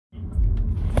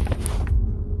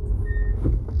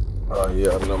Oh yeah,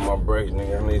 I know my brakes,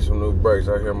 nigga. I need some new brakes.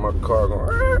 I hear my car going.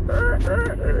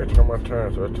 It's on my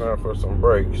turn, so it's time for some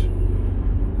brakes.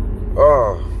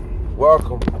 Oh,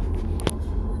 welcome.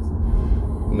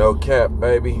 No cap,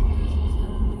 baby.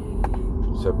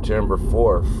 September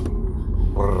 4th.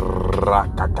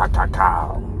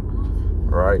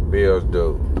 Right, bills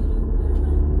due.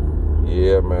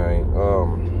 Yeah, man.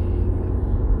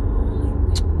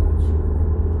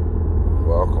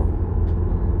 Welcome.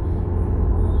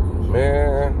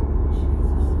 Man,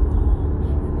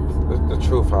 this is the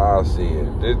truth how I see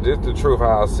it. This the truth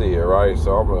how I see it, right?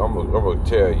 So I'm gonna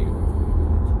tell you.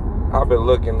 I've been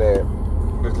looking at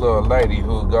this little lady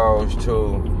who goes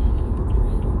to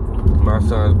my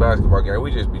son's basketball game. We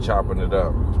just be chopping it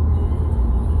up.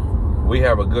 We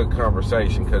have a good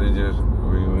conversation because it just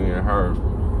me and her.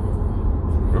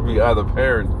 There'll be other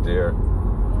parents there,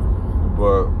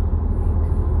 but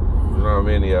there's not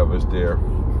many of us there.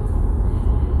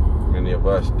 Many of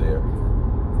us there.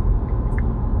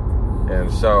 And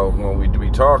so when we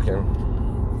be talking,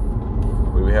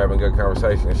 we be having good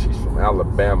conversation. She's from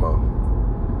Alabama.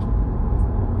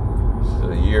 She's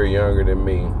a year younger than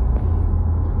me.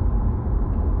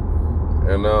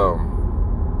 And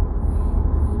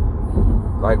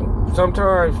like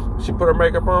sometimes she put her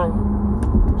makeup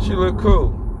on, she look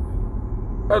cool.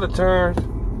 Other times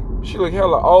she look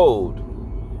hella old.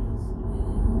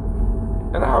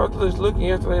 And I was just looking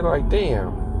yesterday like,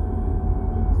 damn,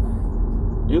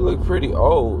 you look pretty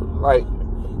old, like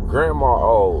grandma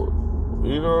old.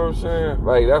 You know what I'm saying?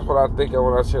 Like, that's what I think of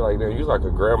when I say like, damn, you like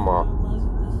a grandma.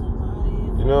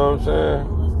 You know what I'm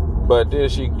saying? But then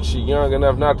she young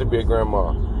enough not to be a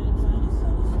grandma.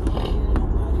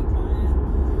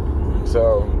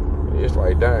 So it's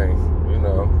like, dang, you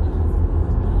know,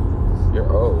 you're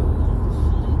old.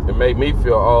 It made me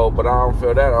feel old, but I don't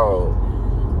feel that old.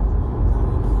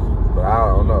 But I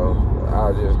don't know.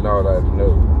 I just know that I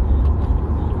knew.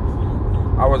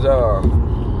 I was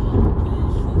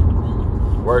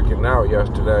working out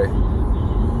yesterday.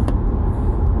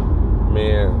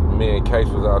 Me and Case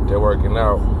was out there working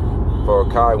out. Before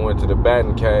Kai went to the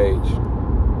batting cage.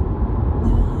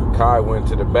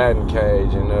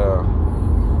 And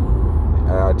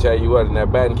I tell you what, in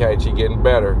that batting cage, he getting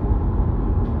better.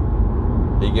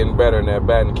 He getting better in that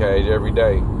batting cage every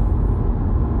day.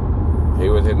 He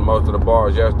was hitting most of the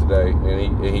balls yesterday,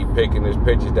 and he picking his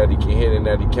pitches that he can hit and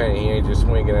that he can't. He ain't just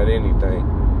swinging at anything,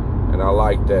 and I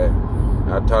like that.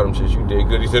 I told him, shit, you did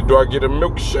good. He said, do I get a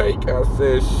milkshake? I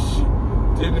said,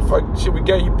 shit, we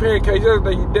gave you pancakes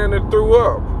yesterday. You down there threw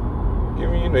up. Give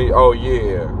me, oh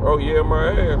yeah,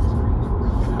 my ass.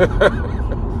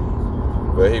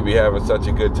 But he be having such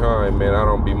a good time, man. I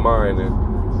don't be minding.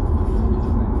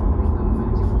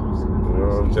 You know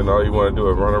what I'm saying? All you want to do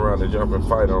is run around and jump and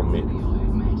fight on me.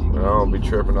 I don't be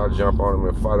tripping. I jump on him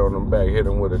and fight on him back, hit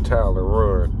him with a towel and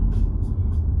run.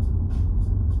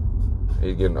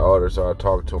 He's getting older, so I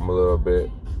talk to him a little bit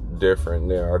different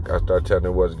now. I start telling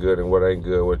him what's good and what ain't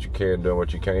good, what you can do and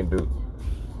what you can't do.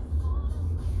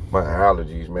 My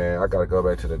allergies, man. I gotta go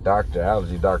back to the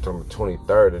allergy doctor on the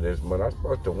 23rd of this month. I'm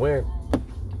supposed to win.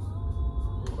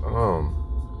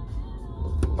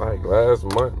 Like last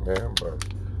month, man, but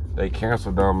they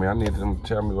canceled on me. I need them to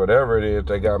tell me whatever it is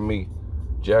they got me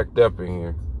jacked up in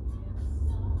here.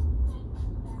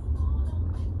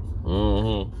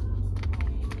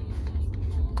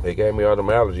 They gave me all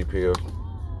them allergy pills.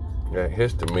 That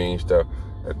histamine stuff.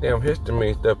 That damn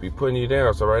histamine stuff be putting you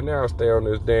down. So right now I stay on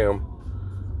this damn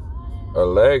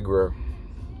Allegra.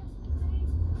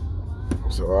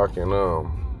 So I can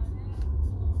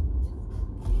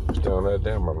stay on that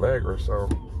damn Allegra so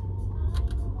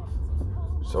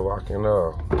I can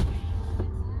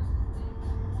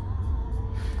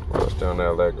stay on that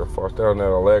Allegra. Stay on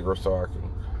that Allegra so I can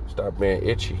stop being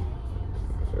itchy.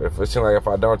 If it seems like if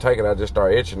I don't take it, I just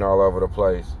start itching all over the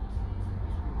place.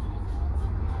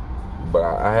 But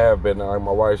I have been, like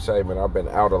my wife say, man, I've been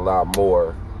out a lot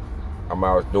more. I'm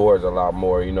outdoors a lot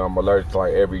more. You know, I'm allergic to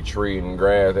like every tree and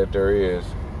grass that there is.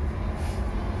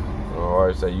 I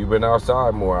always say, you've been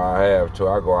outside more. I have too.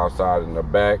 I go outside in the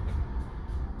back.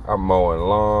 I'm mowing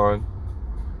lawn.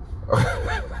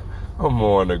 I'm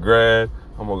mowing the grass.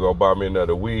 I'm gonna go buy me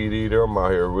another weed eater. I'm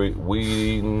out here weed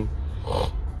eating.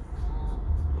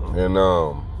 And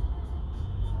I'm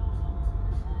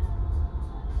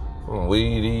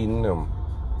weed eating.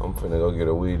 I'm finna go get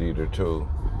a weed eater too.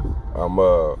 I'm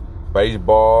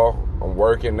baseball. I'm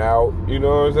working out. You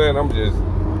know what I'm saying?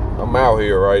 I'm out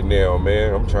here right now,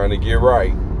 man. I'm trying to get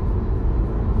right.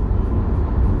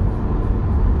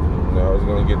 You know, it's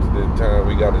gonna get to the time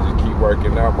we gotta just keep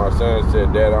working out. My son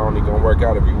said, Dad, I only gonna work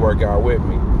out if you work out with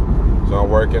me. So I'm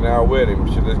working out with him.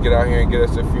 Should just get out here and get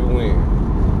us a few wins.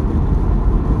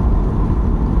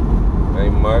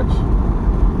 Ain't much.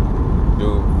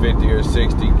 Do 50 or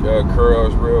 60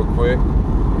 curls real quick.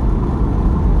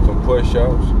 Some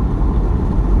push-ups.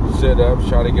 Sit-ups.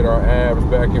 Try to get our abs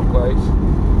back in place.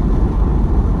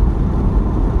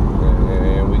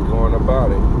 And we going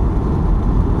about it.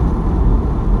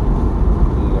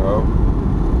 You know.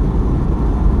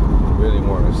 Really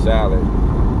want a salad.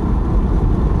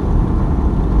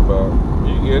 But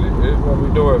you get it. It's what we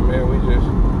doing, man. We just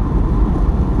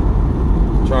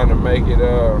trying to make it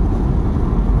a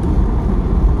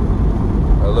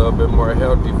little bit more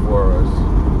healthy for us.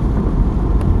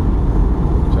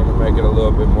 Trying to make it a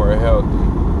little bit more healthy.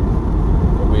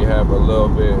 But we have a little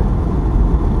bit.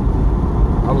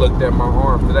 I looked at my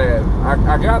arm today.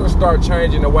 I gotta start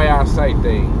changing the way I say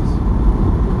things.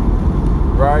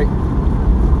 Right?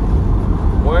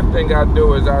 One thing I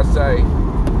do is I'll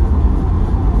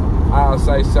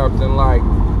say something like,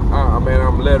 man,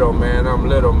 I'm little, man.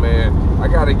 I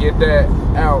gotta get that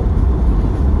out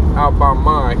my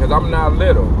mind, because I'm not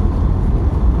little.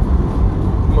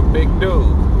 I'm a big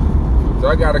dude. So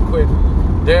I gotta quit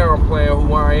downplaying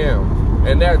who I am.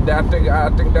 And I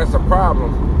think that's a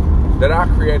problem that I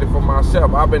created for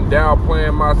myself. I've been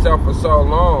downplaying myself for so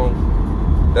long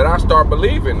that I start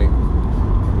believing it.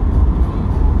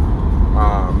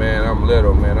 Man, I'm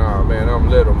little, man. I'm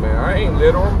little, man. I ain't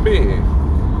little, I'm big.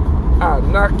 I'll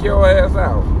knock your ass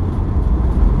out.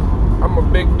 I'm a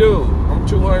big dude. I'm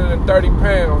 230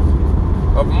 pounds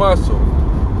of muscle.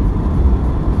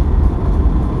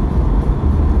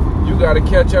 You gotta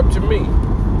catch up to me.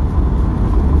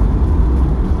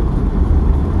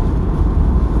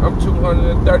 I'm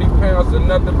 230 pounds of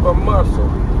nothing but muscle.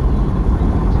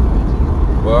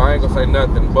 Well, I ain't gonna say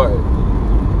nothing but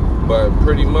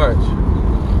pretty much.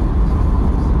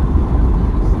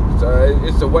 So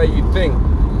it's the way you think.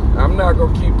 I'm not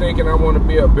gonna keep thinking I want to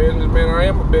be a businessman. I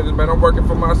am a businessman. I'm working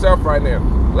for myself right now.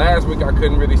 Last week I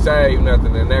couldn't really save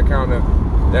nothing, and that kind of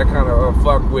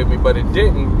fucked with me. But it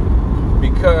didn't,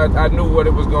 because I knew what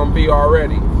it was gonna be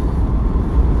already.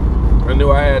 I knew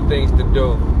I had things to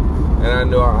do, and I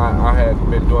knew I had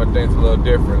been doing things a little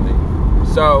differently.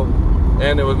 So,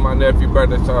 and it was my nephew's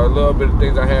birthday, so a little bit of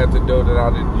things I had to do that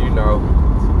I didn't,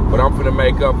 but I'm finna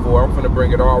make up for. I'm finna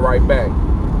bring it all right back.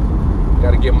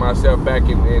 Got to get myself back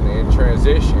in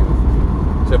transition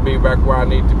to be back where I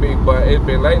need to be. But it's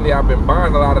been lately, I've been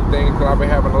buying a lot of things because I've been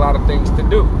having a lot of things to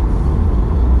do.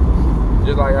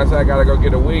 Just like I said, I got to go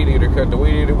get a weed eater, because the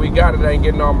weed eater we got, it ain't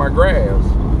getting all my grass.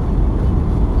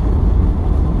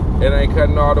 It ain't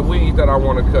cutting all the weeds that I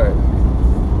want to cut.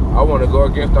 I want to go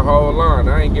against the whole line.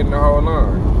 I ain't getting the whole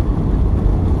line.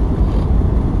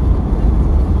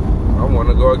 I want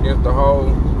to go against the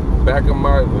whole back of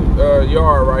my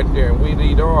yard right there, and we'd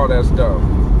eat all that stuff.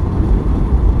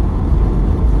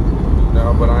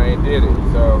 No, but I ain't did it,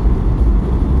 so.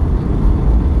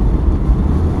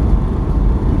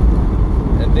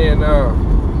 And then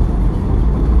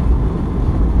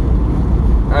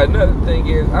another thing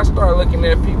is, I start looking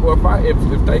at people,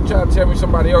 if they try to tell me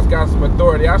somebody else got some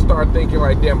authority, I start thinking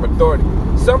like, damn, authority.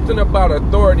 Something about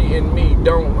authority in me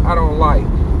I don't like.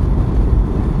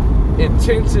 It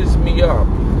tenses me up.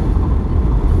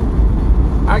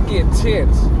 I get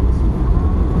tense.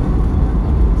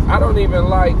 I don't even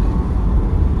like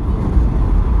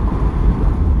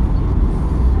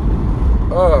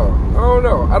I don't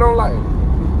know. I don't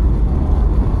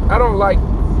like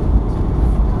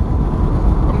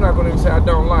I'm not gonna even say I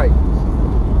don't like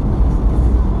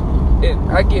it.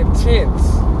 I get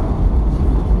tense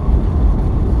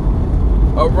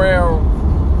around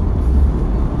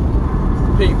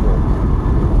people.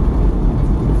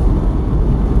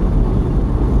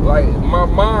 Like, my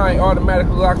mind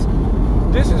automatically locks.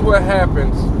 This is what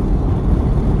happens,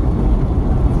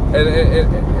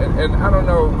 and I don't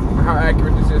know how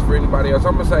accurate this is for anybody else.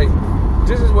 I'm gonna say,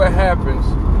 this is what happens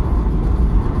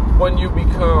when you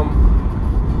become.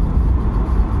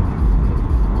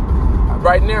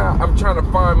 Right now, I'm trying to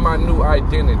find my new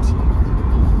identity.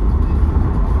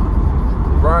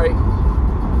 Right?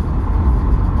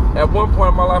 At one point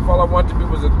in my life, all I wanted to be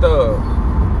was a thug.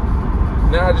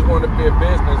 Now I just want to be a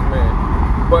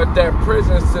businessman. But that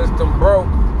prison system broke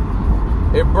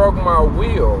my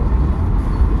will.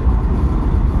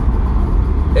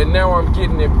 And now I'm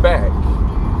getting it back.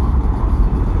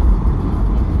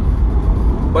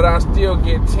 But I still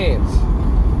get tense.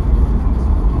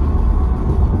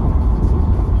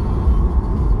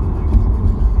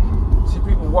 See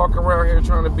people walk around here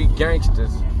trying to be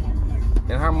gangsters.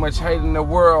 And how much hate in the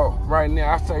world right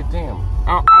now. I say, damn,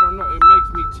 I don't know, it makes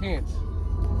me tense.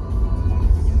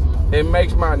 it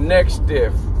makes my neck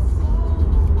stiff.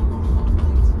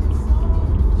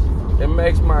 It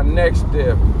makes my neck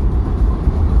stiff.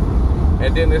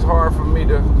 And then it's hard for me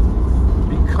to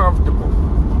be comfortable.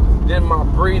 Then my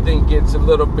breathing gets a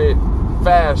little bit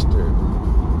faster.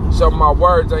 So my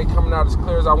words ain't coming out as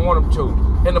clear as I want them to.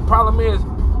 And the problem is,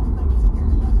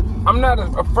 I'm not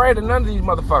afraid of none of these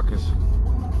motherfuckers.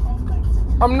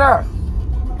 I'm not.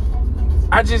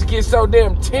 I just get so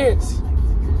damn tense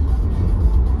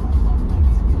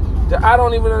that I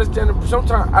don't even understand it.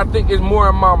 Sometimes I think it's more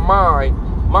in my mind.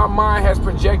 My mind has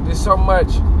projected so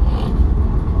much.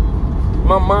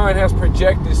 My mind has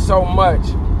projected so much.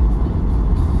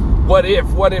 What if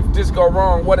this go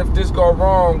wrong? What if this go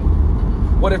wrong?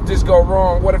 What if this go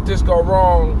wrong? What if this go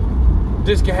wrong?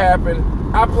 This can happen.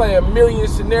 I play a million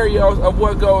scenarios of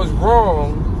what goes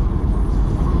wrong.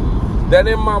 That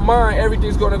in my mind,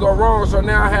 everything's going to go wrong. So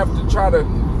now I have to try to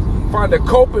find a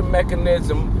coping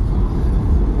mechanism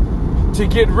to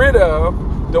get rid of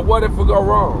the what if it go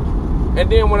wrong. And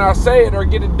then when I say it or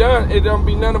get it done, it don't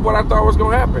be none of what I thought was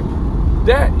going to happen.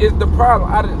 That is the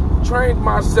problem. I done trained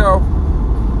myself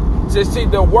to see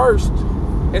the worst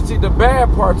and see the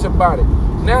bad parts about it.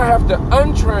 Now I have to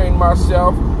untrain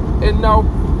myself and know,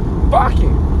 fuck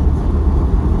it.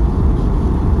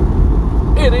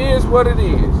 It is what it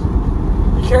is.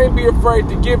 You can't be afraid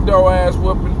to give no ass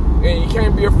whooping, and you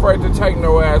can't be afraid to take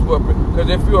no ass whooping. Because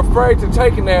if you're afraid to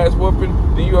take an ass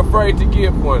whooping, then you're afraid to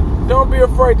give one. Don't be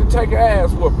afraid to take an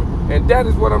ass whooping. And that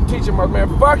is what I'm teaching my man.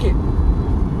 Fuck it.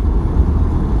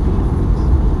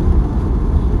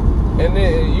 And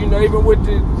then, you know, even with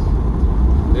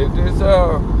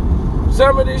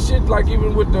some of this shit, like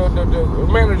even with the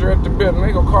manager at the building,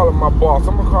 they gonna call him my boss.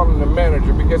 I'm gonna call him the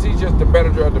manager because he's just the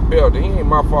manager of the building. He ain't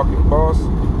my fucking boss.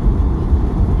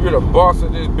 You're the boss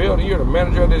of this building. You're the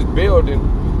manager of this building.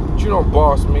 But you don't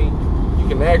boss me. You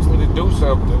can ask me to do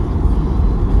something.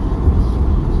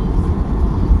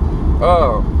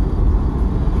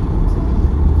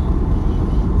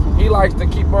 He likes to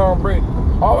keep on bringing.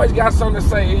 Always got something to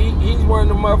say. He's one of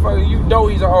the motherfuckers. You know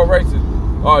he's a whole racist.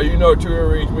 Oh, you know 2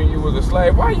 earrings mean you was a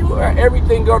slave. Why you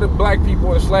everything go to black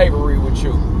people in slavery with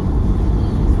you?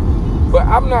 But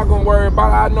I'm not gonna worry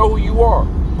about it. I know who you are.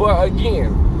 But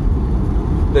again,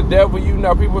 the devil you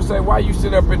know. People say, why you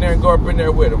sit up in there and go up in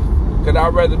there with him? Because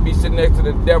I'd rather be sitting next to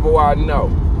the devil I know.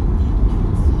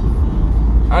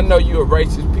 I know you a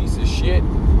racist piece of shit.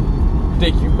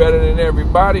 Think you better than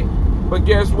everybody. But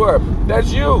guess what?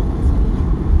 That's you.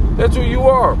 That's who you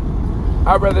are.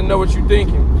 I'd rather know what you're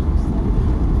thinking.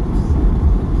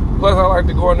 Plus, I like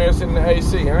to go in there and sit in the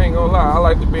AC. I ain't gonna lie. I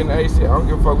like to be in the AC. I don't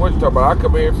give a fuck what you talking about. I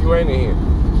come in here if you ain't in here.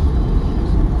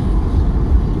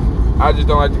 I just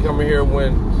don't like to come in here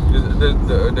when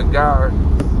the guy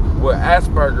with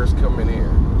Asperger's come in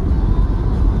here.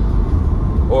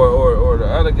 Or the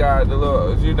other guy, the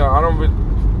little, you know, I don't really,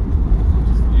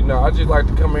 you know, I just like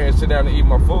to come here and sit down and eat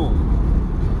my food.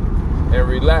 And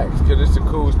relax, because it's a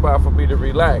cool spot for me to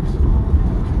relax.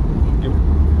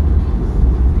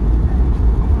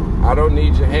 I don't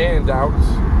need your handouts.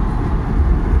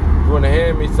 You want to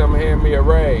hand me something, hand me a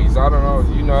raise. I don't know,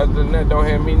 you know, other than that, don't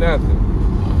hand me nothing.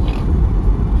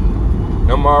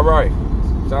 I'm all right.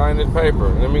 Sign this paper,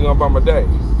 and then we go about my day.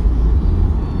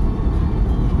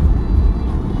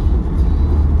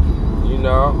 You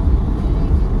know?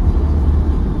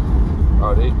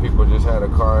 Oh, these people just had a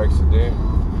car accident.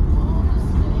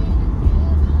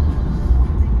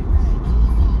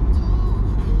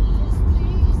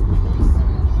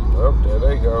 Oh, there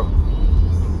they go.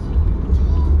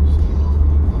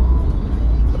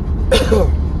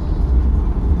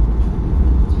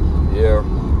 Yeah.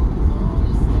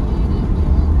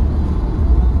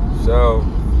 So,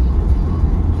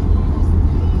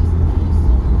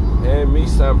 hand me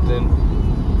something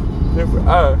different.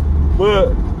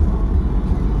 But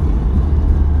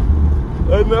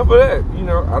enough of that. You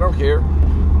know, I don't care.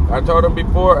 I told him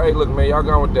before, hey, look, man, y'all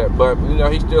gone with that. But, you know,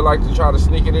 he still likes to try to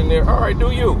sneak it in there. All right,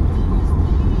 do you.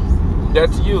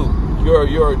 That's you.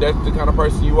 That's the kind of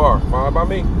person you are. Fine by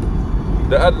me.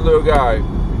 The other little guy,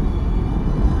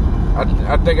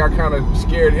 I think I kind of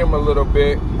scared him a little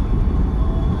bit.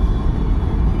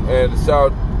 And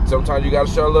so, sometimes you got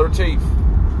to show a little teeth.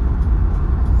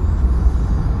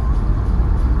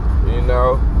 You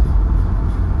know?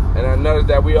 And I noticed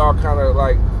that we all kind of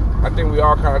like, I think we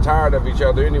all kind of tired of each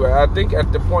other anyway. I think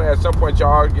at some point,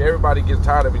 y'all, everybody gets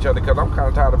tired of each other because I'm kind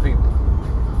of tired of people.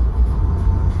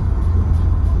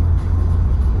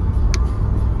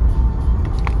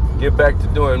 Get back to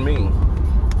doing me.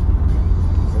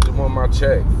 I just want my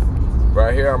check.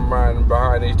 Right here, I'm riding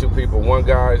behind these two people. One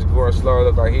guy is going slow,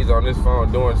 look like he's on his phone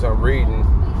doing some reading.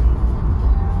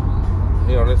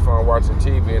 he on his phone watching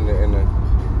TV,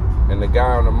 and the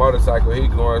guy on the motorcycle, he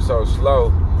going so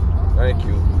slow. Thank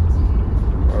you.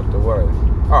 Out the way.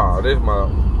 Oh, this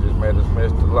just made us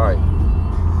miss the light.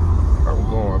 I'm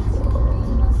going for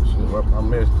shit. I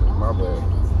missed it. My bad.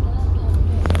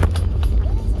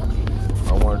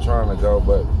 I wasn't trying to go,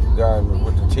 but the guy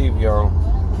with the TV on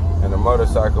and the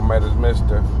motorcycle made us miss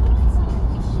the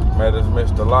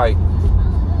light.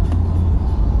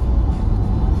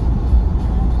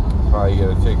 Probably get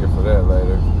a ticket for that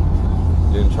later.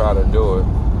 Didn't try to do it.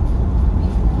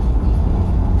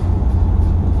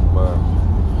 But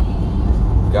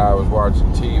guy was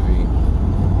watching TV.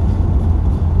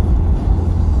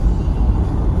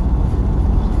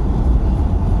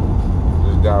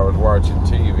 This guy was watching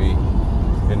TV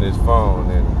in his phone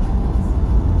and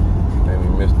we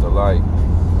missed the light.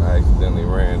 I accidentally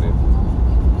ran it.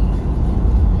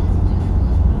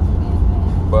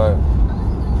 But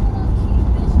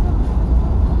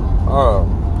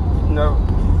you know,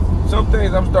 some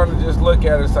things I'm starting to just look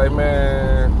at and say,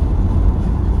 man,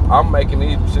 I'm making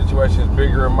these situations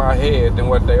bigger in my head than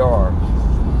what they are.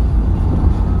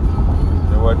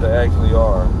 Than what they actually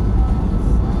are.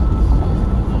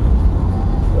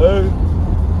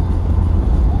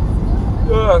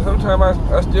 Sometimes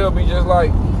I still be just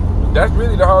like, that's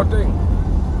really the whole thing.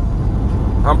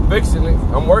 I'm fixing it.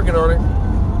 I'm working on it.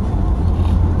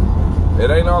 It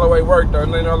ain't all the way worked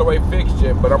on. It ain't all the way fixed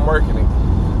yet, but I'm working it.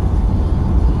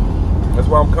 That's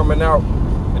why I'm coming out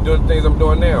and doing the things I'm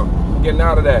doing now. Getting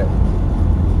out of that.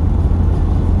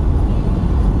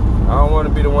 I don't want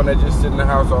to be the one that just sit in the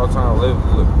house all the time,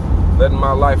 letting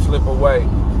my life slip away.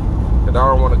 Cause I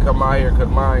don't want to come out here because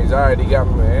my anxiety got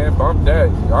me, man, bump that.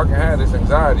 Y'all can have this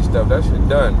anxiety stuff. That shit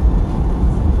done.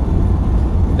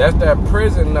 That's that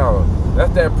prison though.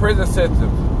 That's that prison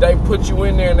system. They put you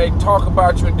in there and they talk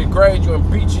about you and degrade you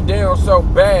and beat you down so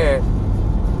bad,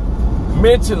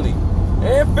 mentally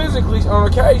and physically on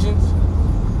occasions.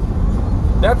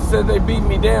 Not to say they beat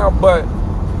me down, but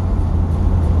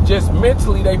just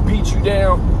mentally they beat you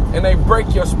down and they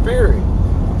break your spirit.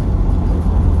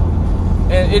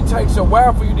 And it takes a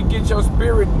while for you to get your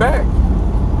spirit back.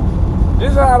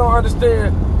 This is how I don't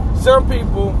understand. Some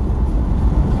people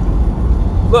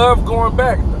love going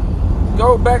back.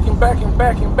 Go back and back and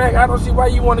back and back. I don't see why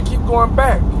you want to keep going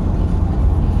back.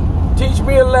 Teach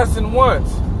me a lesson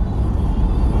once.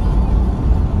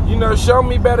 You know, show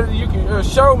me better than you can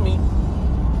show me.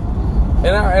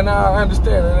 And I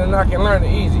understand it, and I can learn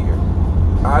it easier.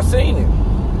 I seen it.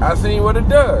 I seen what it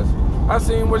does. I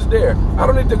seen what's there. I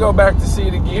don't need to go back to see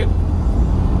it again.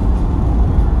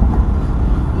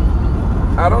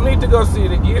 I don't need to go see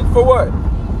it again. For what?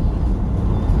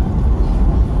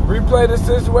 Replay the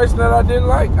situation that I didn't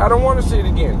like? I don't want to see it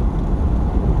again.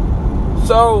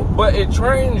 So, but it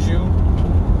trains you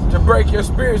to break your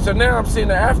spirit. So now I'm seeing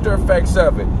the after effects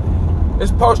of it.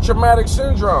 It's post-traumatic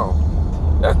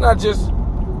syndrome. That's not just...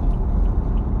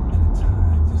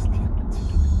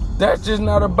 That's just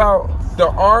not about the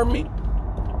army.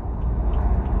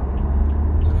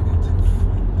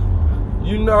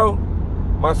 You know,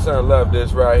 my son loved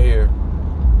this right here.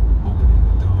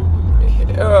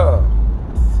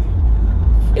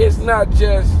 It's not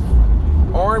just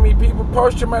army people.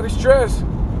 Post-traumatic stress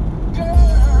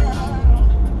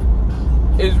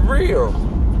is real.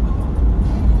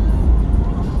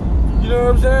 You know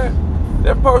what I'm saying?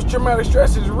 That post-traumatic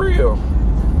stress is real.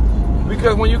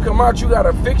 Because when you come out, you got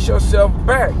to fix yourself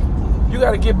back. You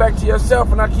got to get back to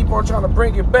yourself, and I keep on trying to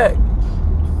bring it back.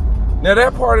 Now,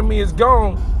 that part of me is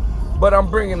gone, but I'm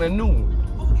bringing a new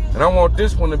one. And I want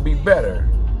this one to be better.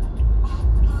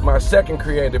 My second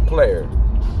creative player.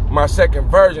 My second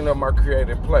version of my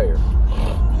creative player.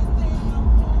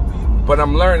 But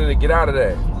I'm learning to get out of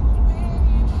that.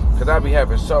 Because I be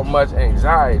having so much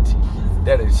anxiety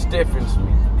that it stiffens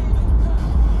me.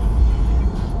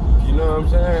 You know what I'm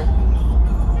saying?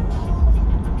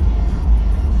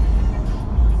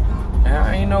 And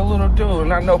I ain't no little dude.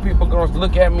 And I know people gonna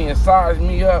look at me and size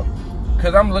me up.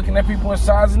 Because I'm looking at people and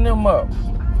sizing them up.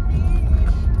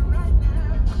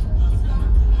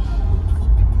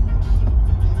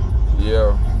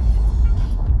 Yeah.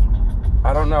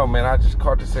 I don't know, man. I just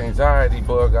caught this anxiety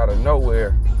bug out of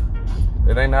nowhere.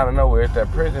 It ain't out of nowhere. It's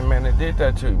that prison, man, that did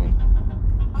that to me.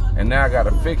 And now I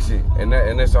gotta fix it. And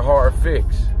it's a hard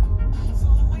fix.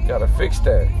 Gotta fix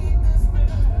that.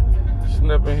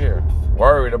 Sitting up in here.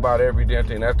 Worried about every damn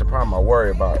thing. That's the problem. I worry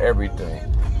about everything.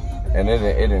 And it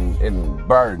didn't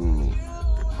burden me.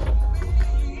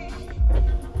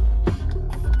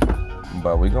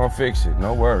 But we gonna fix it.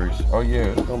 No worries. Oh yeah,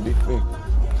 it's gonna be fixed.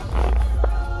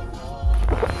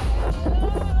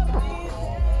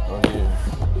 Oh yeah.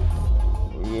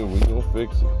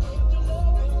 fix it.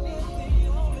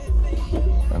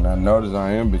 And I notice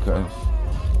I am because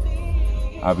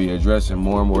I be addressing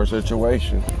more and more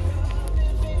situations.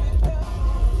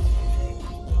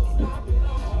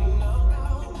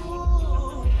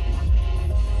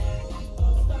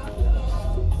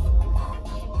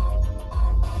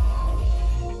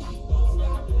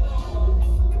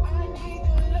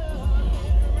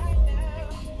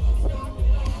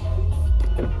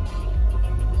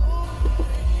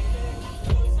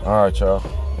 All right, y'all.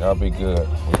 Y'all be good.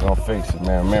 We're gonna fix it,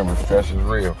 man. Remember, stress is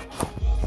real.